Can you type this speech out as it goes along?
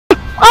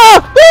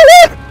Ah!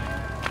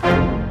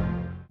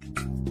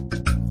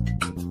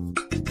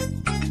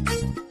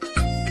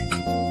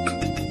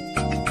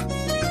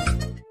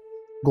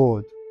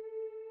 God,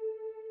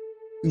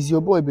 is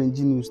your boy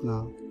Benjinius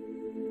now?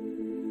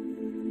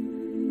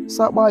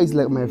 Sapa is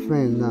like my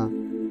friend now.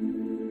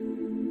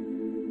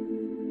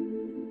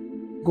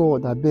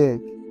 God, I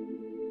beg.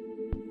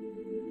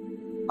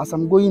 As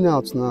I'm going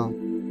out now,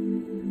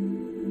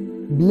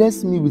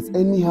 bless me with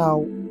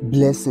anyhow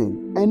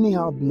blessing.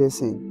 Anyhow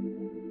blessing.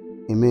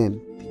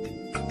 Amen.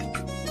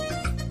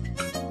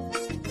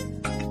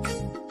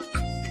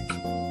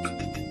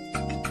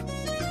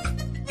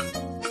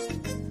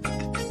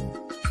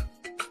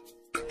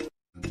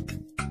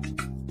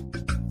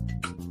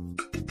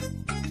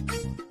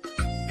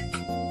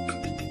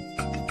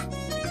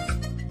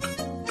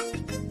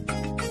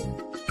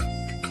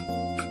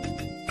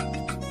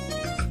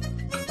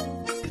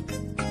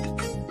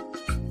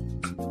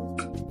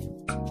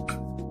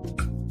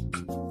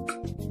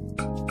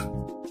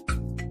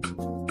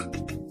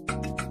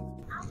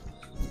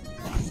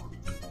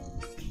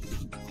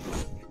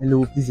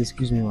 Hello, please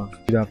excuse me, ma'am.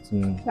 Good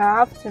afternoon. Good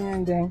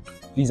afternoon, then.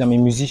 Please, I'm a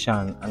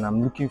musician and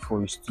I'm looking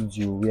for a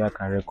studio where I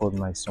can record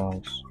my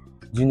songs.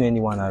 Do you know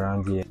anyone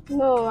around here?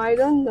 No, I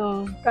don't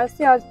know. You can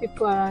still ask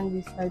people around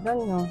this. I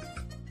don't know.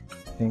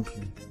 Thank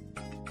you.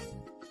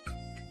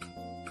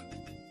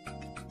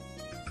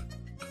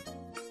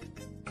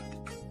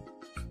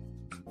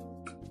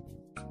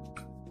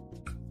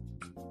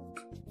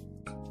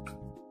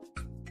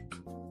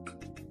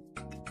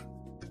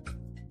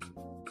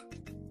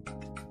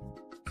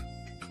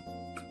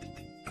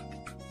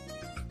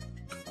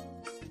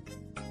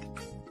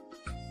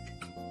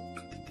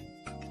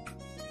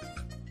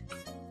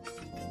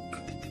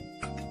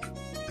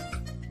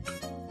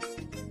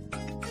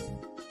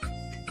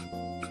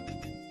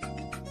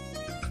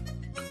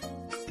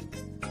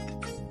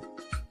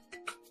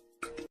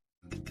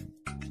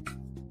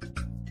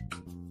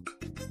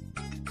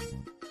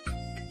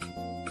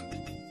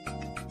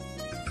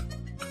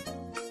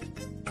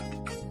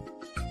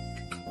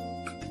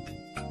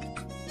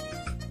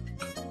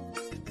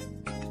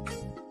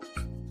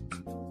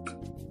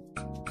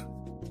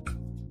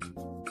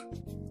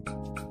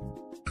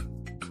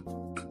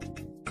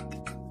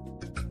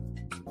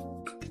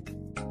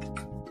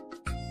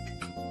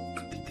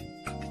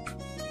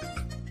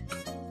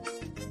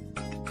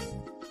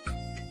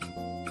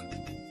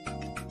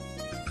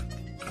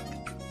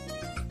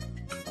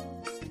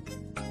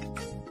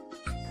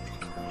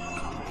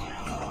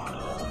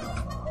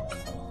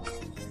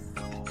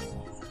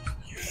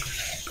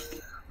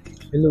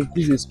 Hello,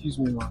 please excuse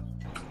me, ma'am.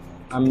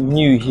 I'm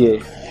new here.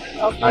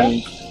 Okay.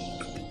 And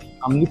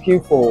I'm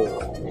looking for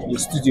a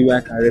studio where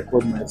I can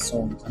record my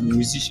songs. I'm a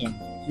musician.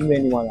 Do you know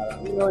anyone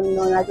around? No,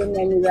 I don't know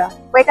anywhere.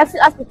 But you can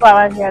still ask people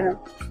around here now.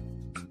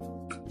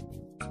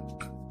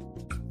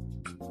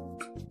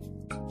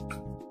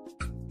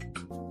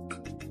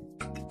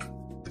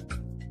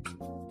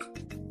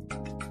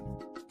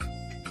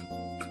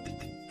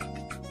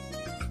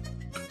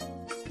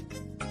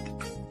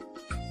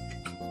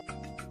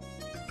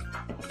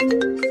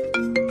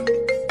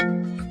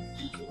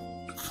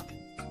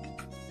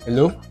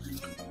 Hello?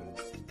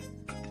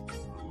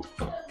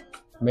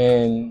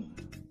 Man,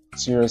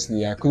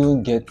 seriously, I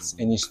couldn't get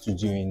any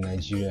studio in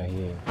Nigeria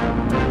here. I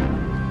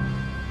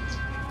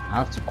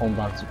have to come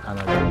back to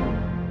Canada.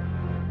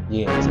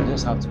 Yes, I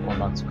just have to come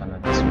back to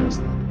Canada,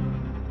 seriously.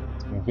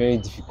 It's been very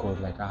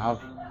difficult, like I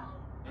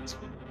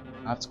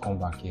have to come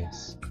back,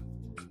 yes.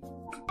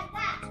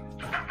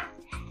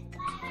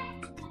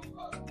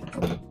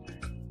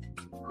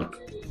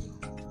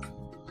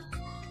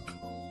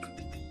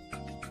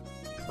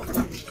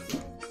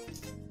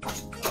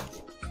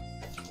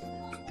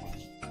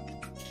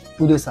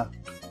 Good day, sir.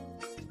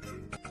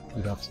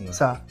 Good afternoon.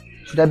 Sir,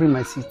 should I bring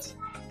my seat?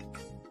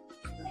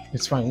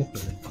 It's fine, no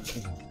problem.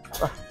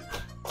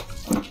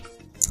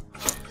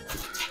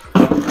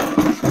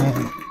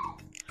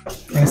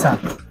 Sir,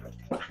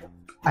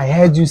 I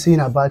heard you saying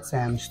about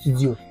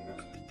studio.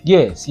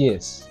 Yes.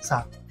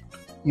 Sir,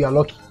 you are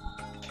lucky.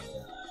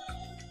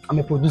 I'm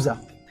a producer.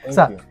 Thank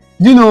Sir, you.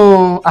 do you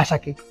know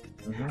Ashake?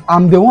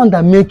 I'm the one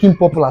that make him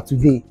popular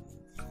today.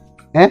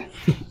 Eh?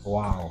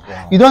 Wow.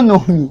 You don't know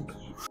me.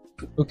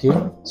 Okay,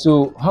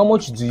 so how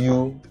much do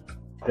you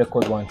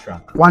record one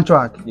track? One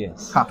track?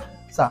 Yes.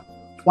 Sir,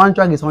 one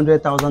track is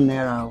 100,000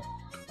 naira.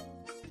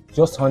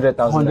 Just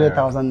 100,000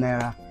 100,000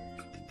 naira.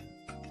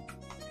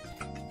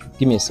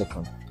 Give me a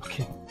second.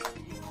 Okay.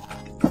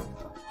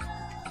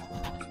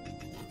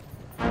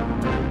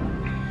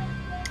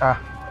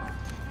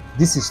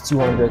 This is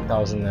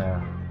 200,000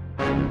 naira.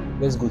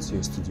 Let's go to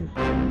your studio.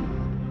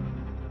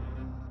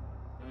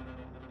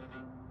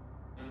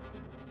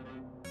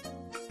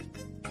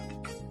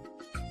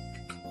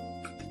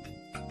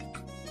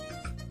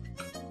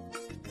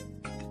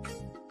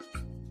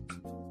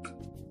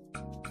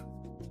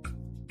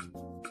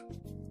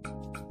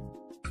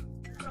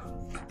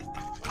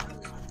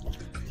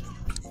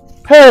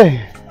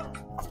 Hey!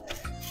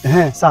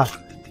 Sir,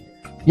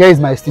 here is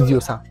my studio,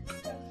 sir.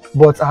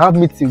 but I have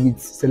meeting with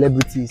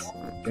celebrities.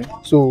 Okay.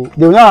 So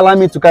they will not allow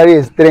me to carry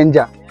a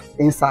stranger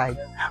inside.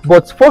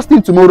 But first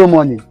thing tomorrow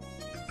morning,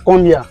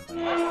 come here.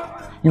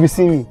 You will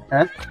see me.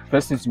 Eh?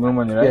 First thing tomorrow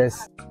morning, right?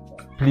 Yes.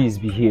 Please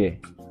be here,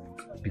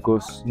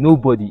 because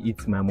nobody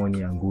eats my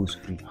money and goes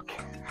free.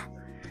 Okay.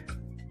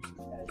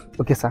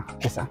 Okay, sir.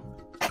 Yes, sir.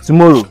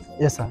 Tomorrow.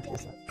 Yes, sir.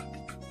 Yes, sir.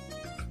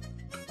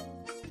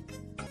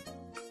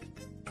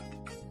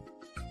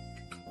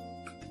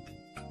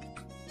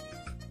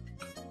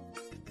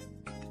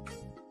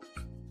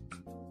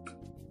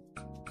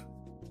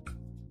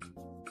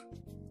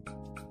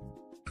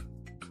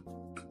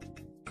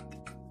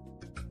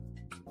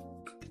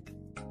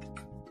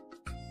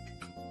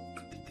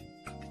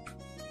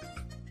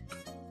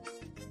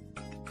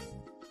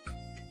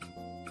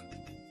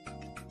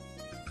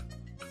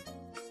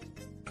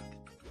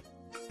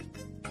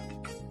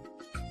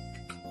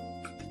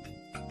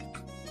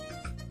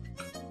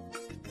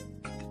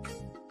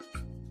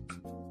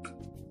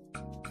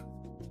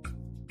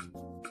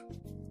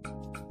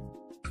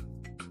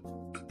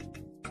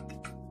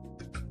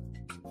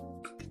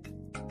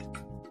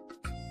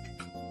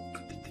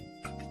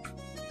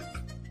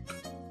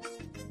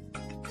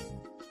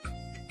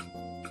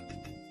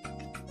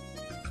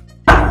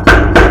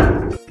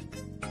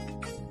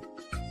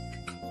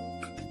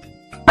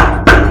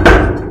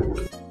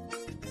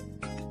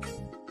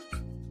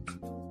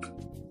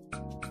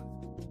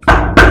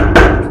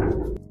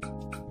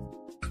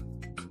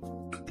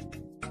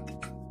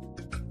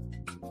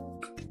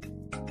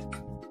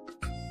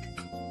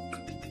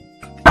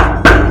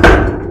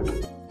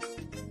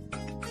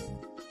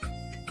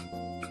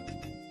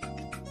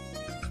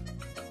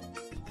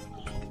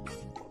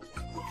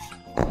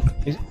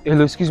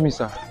 Hello, excuse me,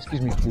 sir.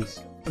 Excuse me, please.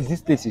 Is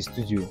this place a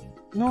studio?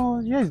 No,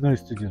 here is not a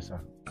studio, sir.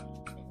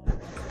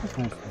 It's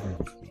not a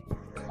studio.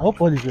 I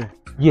hope all is well.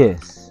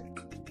 Yes.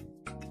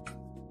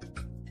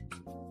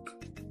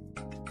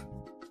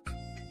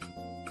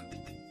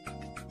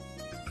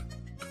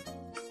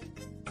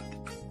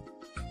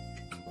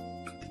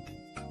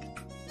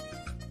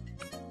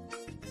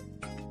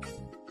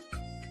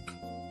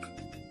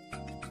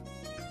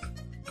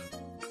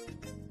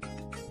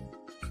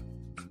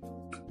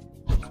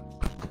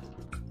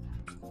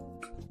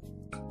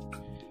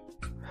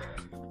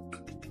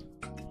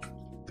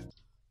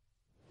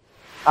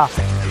 Ah.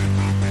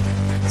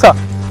 Sir.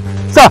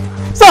 Sir.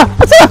 Sir.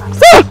 Sir.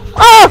 Sir.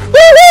 Ah.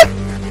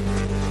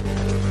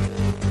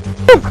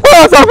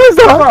 Ah, sir, please,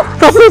 sir.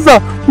 Sir, please, sir.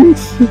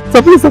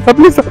 Sir, please, sir.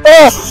 Please, sir.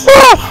 Ah.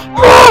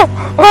 Ah.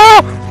 Ah.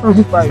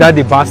 Is that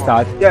the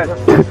bastard? Yes.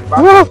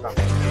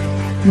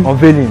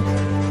 Unveiling.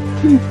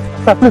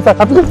 Sir, please, sir.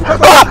 Please. Ah.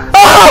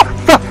 Ah.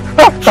 Sir.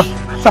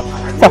 Sir.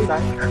 Sir.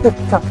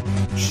 Sir.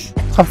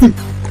 Sir, please.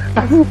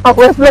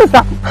 Where's place,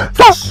 sir?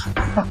 Sir.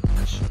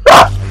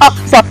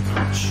 Sir.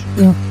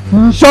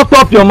 Shut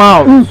up your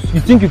mouth! You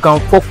think you can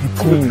fuck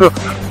with me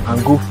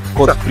and go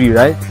scot free,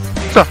 right?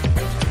 Sir.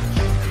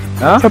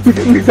 Huh? Sir,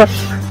 please, sir.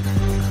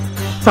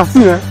 Sir,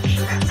 see, eh?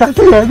 Sir,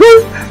 see, eh?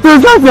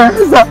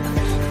 Sir.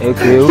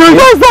 Okay, Sir,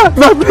 okay.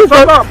 sir, please,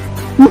 sir.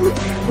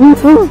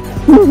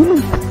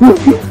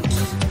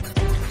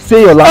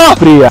 Say your last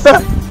prayer.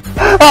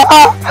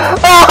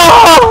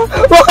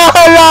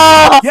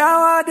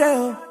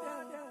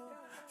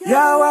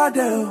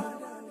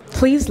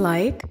 Please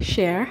like,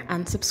 share,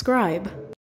 and subscribe.